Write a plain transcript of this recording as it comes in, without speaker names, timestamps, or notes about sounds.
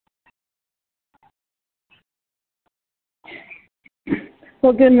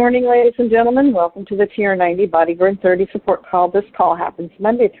Well, good morning, ladies and gentlemen. Welcome to the TR90 Bodyburn 30 support call. This call happens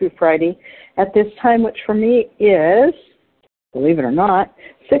Monday through Friday at this time, which for me is, believe it or not,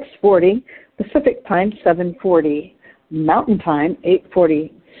 6:40 Pacific Time, 7:40 Mountain Time,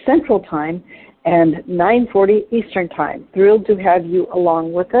 8:40 Central Time, and 9:40 Eastern Time. Thrilled to have you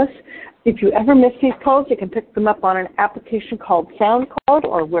along with us. If you ever miss these calls, you can pick them up on an application called SoundCloud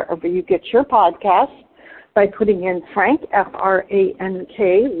or wherever you get your podcasts by putting in Frank,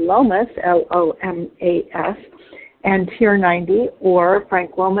 F-R-A-N-K, Lomas, L-O-M-A-S, and TR90, or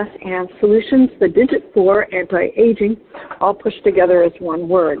Frank Lomas and Solutions, the digit 4, anti-aging, all pushed together as one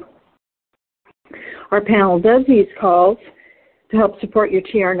word. Our panel does these calls to help support your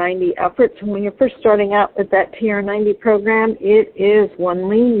TR90 efforts. And when you're first starting out with that TR90 program, it is 1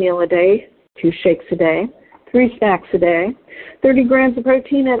 lean meal a day, 2 shakes a day, 3 snacks a day, 30 grams of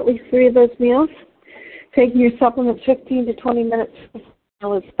protein at least 3 of those meals. Taking your supplements 15 to 20 minutes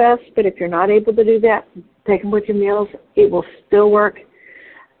is best, but if you're not able to do that, take them with your meals. It will still work.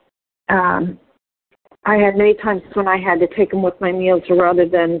 I had many times when I had to take them with my meals rather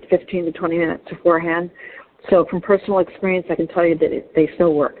than 15 to 20 minutes beforehand. So from personal experience, I can tell you that they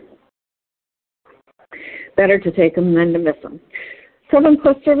still work. Better to take them than to miss them. 7+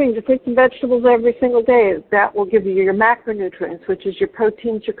 servings of fruits and vegetables every single day. That will give you your macronutrients, which is your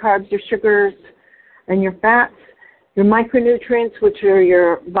proteins, your carbs, your sugars, and your fats, your micronutrients, which are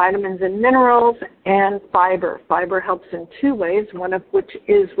your vitamins and minerals, and fiber. Fiber helps in 2 ways, one of which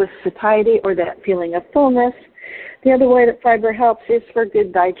is with satiety or that feeling of fullness. The other way that fiber helps is for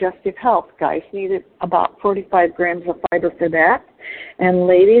good digestive health. Guys need about 45 grams of fiber for that, and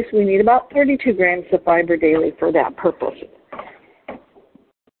ladies, we need about 32 grams of fiber daily for that purpose.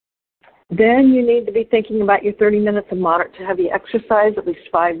 Then you need to be thinking about your 30 minutes of moderate to heavy exercise at least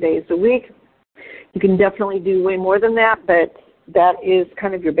 5 days a week. You can definitely do way more than that, but that is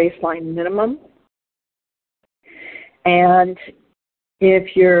kind of your baseline minimum. And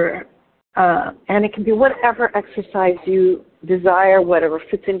if you're, and it can be whatever exercise you desire, whatever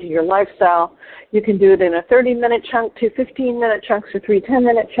fits into your lifestyle. You can do it in a 30-minute chunk, 2 15-minute chunks, or 3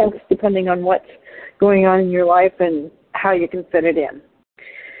 10-minute chunks, depending on what's going on in your life and how you can fit it in.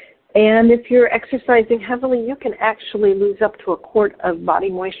 And if you're exercising heavily, you can actually lose up to 1 quart of body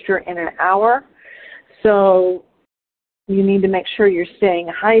moisture in an hour. So you need to make sure you're staying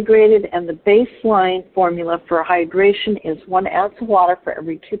hydrated, and the baseline formula for hydration is 1 ounce of water for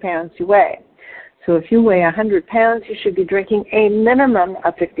every 2 pounds you weigh. So if you weigh 100 pounds, you should be drinking a minimum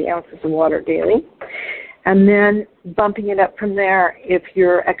of 50 ounces of water daily. And then bumping it up from there, if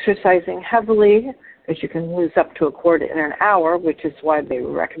you're exercising heavily, because you can lose up to 1 quart in an hour, which is why they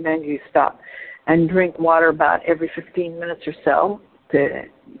recommend you stop and drink water about every 15 minutes or so to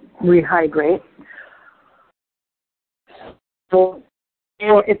rehydrate. Or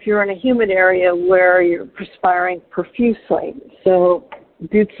if you're in a humid area where you're perspiring profusely, so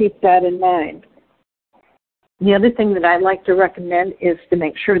do keep that in mind. The other thing that I like to recommend is to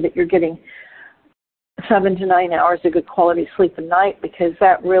make sure that you're getting 7 to 9 hours of good quality sleep a night, because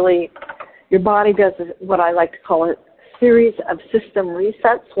that really, your body does what I like to call a series of system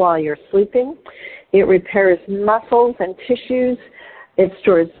resets while you're sleeping. It repairs muscles and tissues. It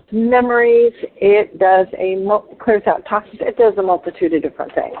stores memories. It does clears out toxins. It does a multitude of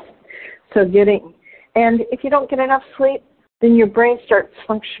different things. So and if you don't get enough sleep, then your brain starts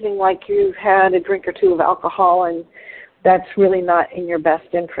functioning like you've had a drink or 2 of alcohol, and that's really not in your best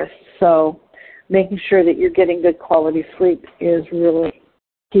interest. So making sure that you're getting good quality sleep is really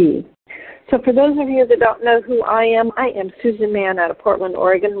key. So for those of you that don't know who I am Susan Mann out of Portland,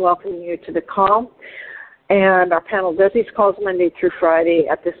 Oregon, welcoming you to the call. And our panel does these calls Monday through Friday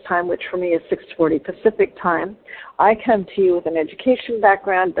at this time, which for me is 6:40 Pacific time. I come to you with an education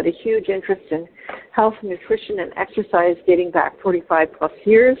background, but a huge interest in health, nutrition, and exercise dating back 45+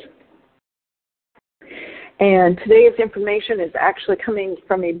 years. And today's information is actually coming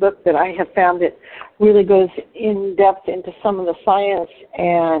from a book that I have found that really goes in depth into some of the science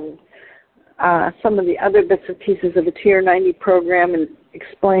and some of the other bits and pieces of the TR90 program, and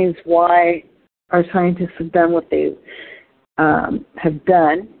explains why our scientists have done what they have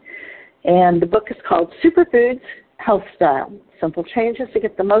done. And the book is called Superfoods Health Style, Simple Changes to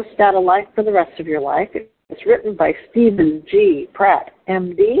Get the Most Out of Life for the Rest of Your Life. It's written by Stephen G. Pratt,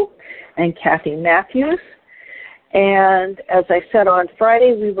 MD, and Kathy Matthews. And as I said on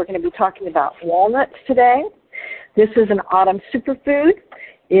Friday, we were going to be talking about walnuts today. This is an autumn superfood.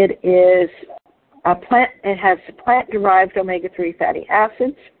 It is a plant. It has plant-derived omega-3 fatty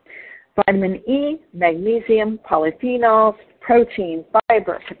acids, vitamin E, magnesium, polyphenols, protein,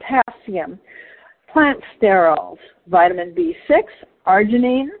 fiber, potassium, plant sterols, vitamin B6,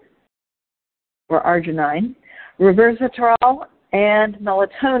 arginine, or arginine, resveratrol, and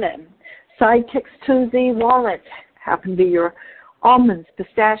melatonin. Sidekicks to the walnuts happen to be your almonds,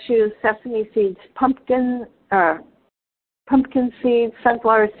 pistachios, sesame seeds, pumpkin seeds,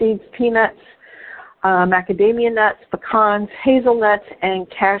 sunflower seeds, peanuts, macadamia nuts, pecans, hazelnuts, and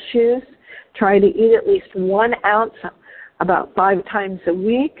cashews. Try to eat at least 1 ounce about 5 times a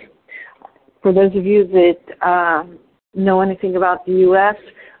week. For those of you that know anything about the U.S.,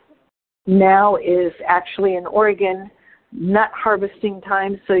 now is actually in Oregon nut harvesting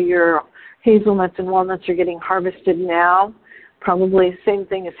time, so your hazelnuts and walnuts are getting harvested now. Probably the same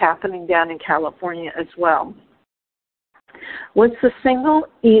thing is happening down in California as well. What's the single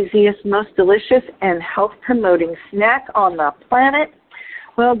easiest, most delicious, and health-promoting snack on the planet?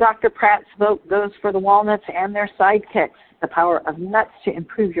 Well, Dr. Pratt's vote goes for the walnuts and their sidekicks. The power of nuts to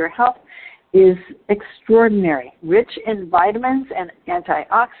improve your health is extraordinary. Rich in vitamins and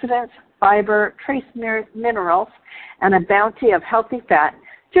antioxidants, fiber, trace minerals, and a bounty of healthy fat,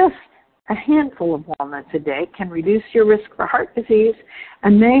 just a handful of walnuts a day can reduce your risk for heart disease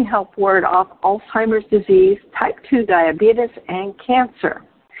and may help ward off Alzheimer's disease, type 2 diabetes, and cancer.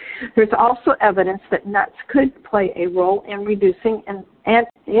 There's also evidence that nuts could play a role in reducing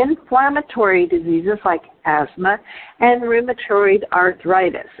inflammatory diseases like asthma and rheumatoid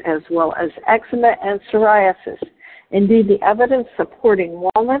arthritis, as well as eczema and psoriasis. Indeed, the evidence supporting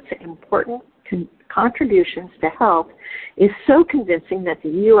walnuts' important contributions to health is so convincing that the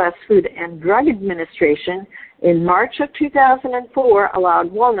U.S. Food and Drug Administration in March of 2004 allowed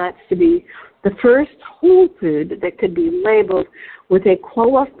walnuts to be the first whole food that could be labeled with a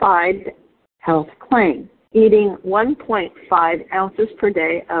qualified health claim. Eating 1.5 ounces per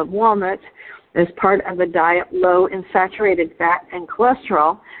day of walnuts as part of a diet low in saturated fat and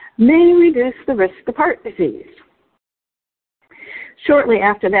cholesterol may reduce the risk of heart disease. Shortly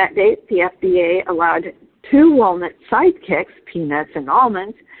after that date, the FDA allowed 2 walnut sidekicks, peanuts and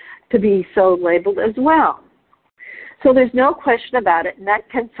almonds, to be so labeled as well. So there's no question about it, nut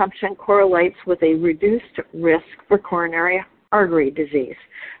consumption correlates with a reduced risk for coronary artery disease.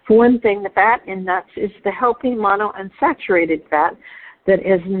 For one thing, the fat in nuts is the healthy monounsaturated fat that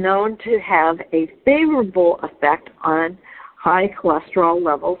is known to have a favorable effect on high cholesterol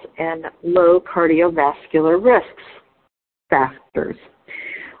levels and low cardiovascular risks factors.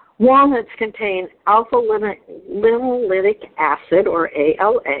 Walnuts contain alpha-linoleic acid, or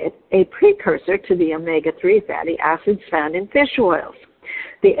ALA, a precursor to the omega-3 fatty acids found in fish oils.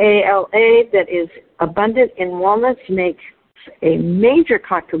 The ALA that is abundant in walnuts makes a major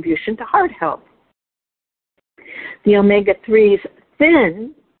contribution to heart health. The omega-3s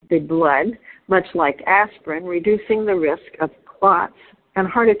thin the blood, much like aspirin, reducing the risk of clots and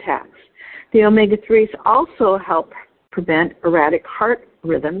heart attacks. The omega-3s also help prevent erratic heart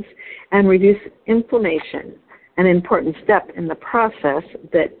rhythms and reduce inflammation, an important step in the process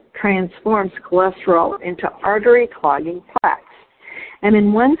that transforms cholesterol into artery-clogging plaques. And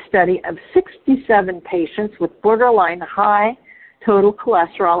in one study of 67 patients with borderline high total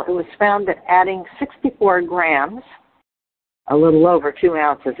cholesterol, it was found that adding 64 grams, a little over 2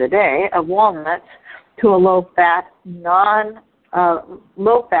 ounces a day, of walnuts to a low-fat, low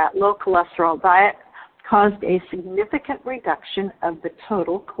cholesterol diet caused a significant reduction of the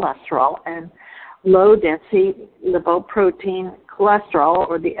total cholesterol and low-density lipoprotein cholesterol,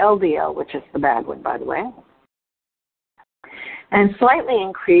 or the LDL, which is the bad one, by the way, and slightly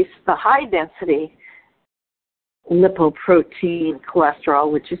increased the high-density lipoprotein cholesterol,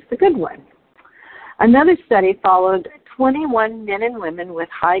 which is the good one. Another study followed 21 men and women with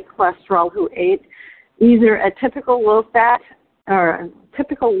high cholesterol who ate either a typical low-fat or a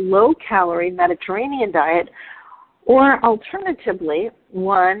typical low-calorie Mediterranean diet, or alternatively,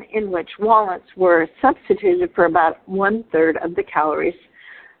 one in which walnuts were substituted for about 1/3 of the calories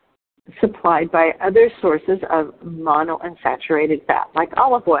supplied by other sources of monounsaturated fat, like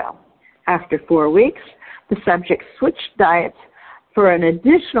olive oil. After 4 weeks, the subjects switched diets for an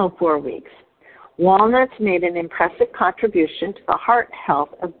additional 4 weeks. Walnuts made an impressive contribution to the heart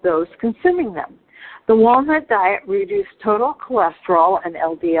health of those consuming them. The walnut diet reduced total cholesterol and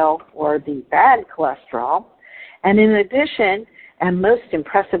LDL, or the bad cholesterol, and in addition, and most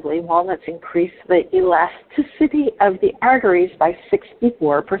impressively, walnuts increased the elasticity of the arteries by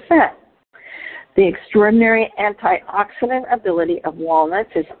 64%. The extraordinary antioxidant ability of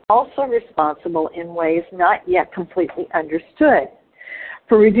walnuts is also responsible in ways not yet completely understood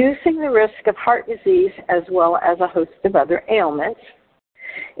for reducing the risk of heart disease as well as a host of other ailments.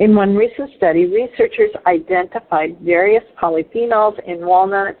 In one recent study, researchers identified various polyphenols in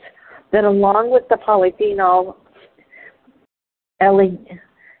walnuts that along with the polyphenols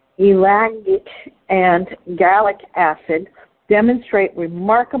ellagic and gallic acid demonstrate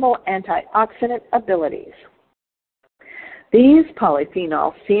remarkable antioxidant abilities. These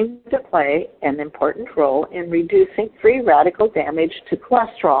polyphenols seem to play an important role in reducing free radical damage to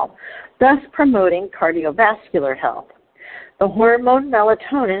cholesterol, thus promoting cardiovascular health. The hormone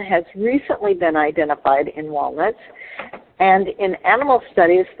melatonin has recently been identified in walnuts, and in animal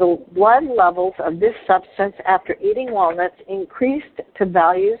studies, the blood levels of this substance after eating walnuts increased to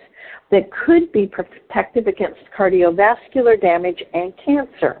values that could be protective against cardiovascular damage and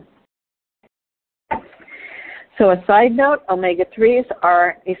cancer. So a side note, omega-3s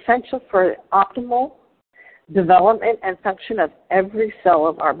are essential for optimal development and function of every cell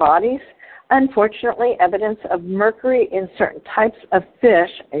of our bodies. Unfortunately, evidence of mercury in certain types of fish,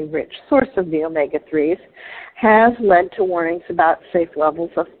 a rich source of the omega-3s, has led to warnings about safe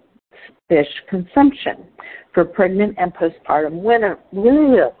levels of fish consumption for pregnant and postpartum women.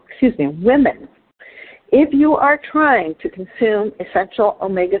 If you are trying to consume essential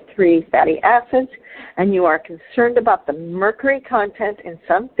omega-3 fatty acids and you are concerned about the mercury content in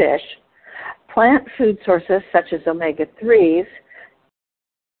some fish, plant food sources such as omega-3s,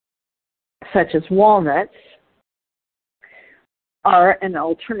 such as walnuts, are an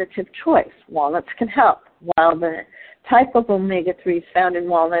alternative choice. Walnuts can help, while the type of omega-3s found in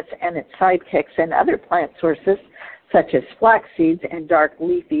walnuts and its sidekicks and other plant sources, such as flax seeds and dark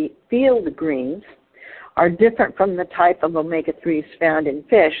leafy field greens, are different from the type of omega-3s found in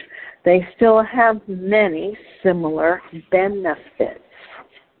fish. They still have many similar benefits.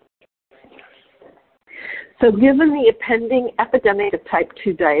 So given the impending epidemic of type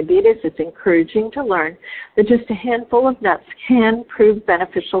 2 diabetes, it's encouraging to learn that just a handful of nuts can prove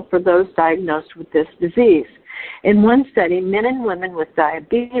beneficial for those diagnosed with this disease. In one study, men and women with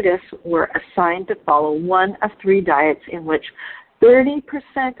diabetes were assigned to follow one of 3 diets in which 30%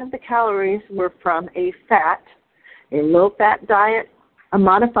 of the calories were from a low-fat diet, a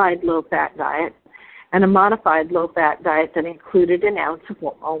modified low-fat diet, and a modified low-fat diet that included an ounce of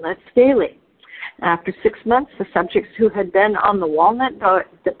walnuts daily. After 6 months, the subjects who had been on the walnut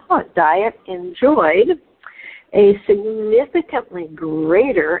diet enjoyed a significantly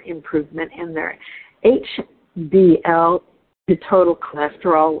greater improvement in their HDL to total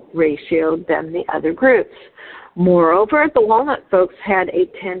cholesterol ratio than the other groups. Moreover, the walnut folks had a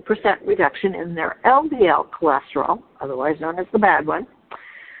 10% reduction in their LDL cholesterol, otherwise known as the bad one.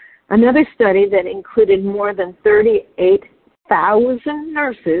 Another study that included more than 38,000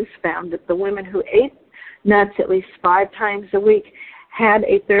 nurses found that the women who ate nuts at least 5 times a week had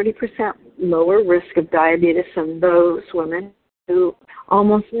a 30% lower risk of diabetes than those women who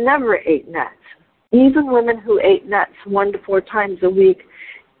almost never ate nuts. Even women who ate nuts 1 to 4 times a week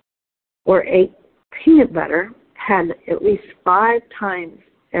or ate peanut butter had at least 5 times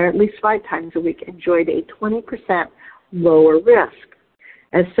a week enjoyed a 20% lower risk.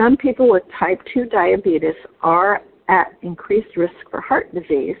 As some people with type 2 diabetes are at increased risk for heart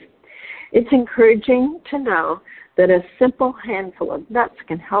disease, it's encouraging to know that a simple handful of nuts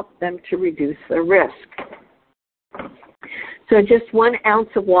can help them to reduce their risk. So just 1 ounce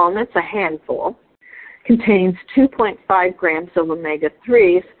of walnuts, a handful, contains 2.5 grams of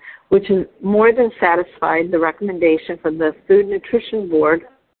omega-3s, which is more than satisfied the recommendation from the Food Nutrition Board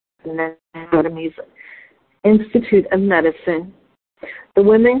and the Academy's Institute of Medicine. The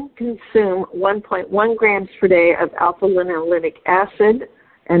women consume 1.1 grams per day of alpha-linoleic acid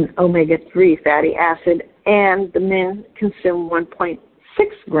and omega-3 fatty acid, and the men consume 1.6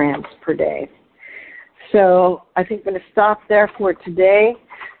 grams per day. So I think I'm going to stop there for today,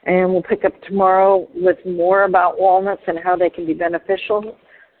 and we'll pick up tomorrow with more about walnuts and how they can be beneficial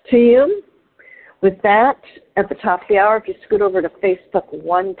to you. With that, at the top of the hour, if you scoot over to Facebook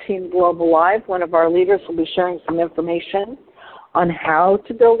One Team Global Live, one of our leaders will be sharing some information on how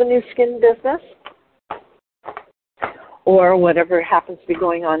to build a new skin business or whatever happens to be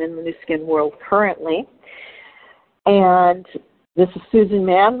going on in the new skin world currently. And this is Susan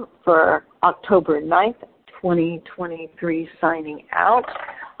Mann for October 9th, 2023, signing out.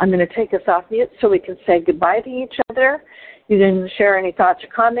 I'm going to take us off mute so we can say goodbye to each other. You can share any thoughts or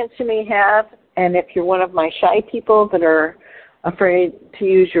comments you may have. And if you're one of my shy people that are afraid to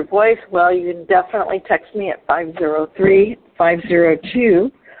use your voice, well, you can definitely text me at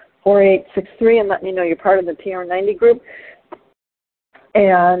 503-502-4863 and let me know you're part of the TR90 group.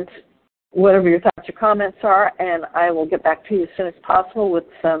 And whatever your thoughts or comments are, and I will get back to you as soon as possible with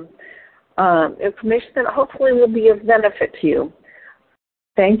some information that hopefully will be of benefit to you.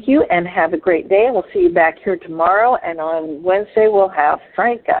 Thank you, and have a great day. We'll see you back here tomorrow, and on Wednesday we'll have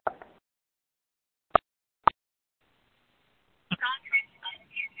Frank up.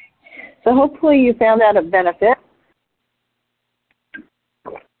 So hopefully you found that of benefit.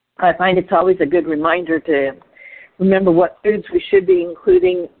 I find it's always a good reminder to remember what foods we should be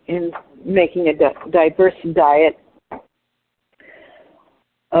including in making a diverse diet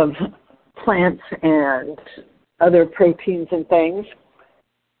of plants and other proteins and things.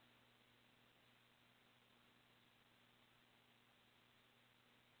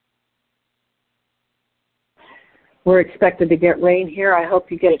 We're expected to get rain here. I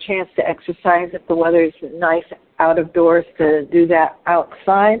hope you get a chance to exercise if the weather's nice out of doors to do that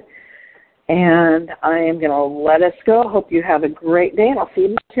outside. And I am going to let us go. Hope you have a great day, and I'll see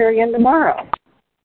you here again tomorrow.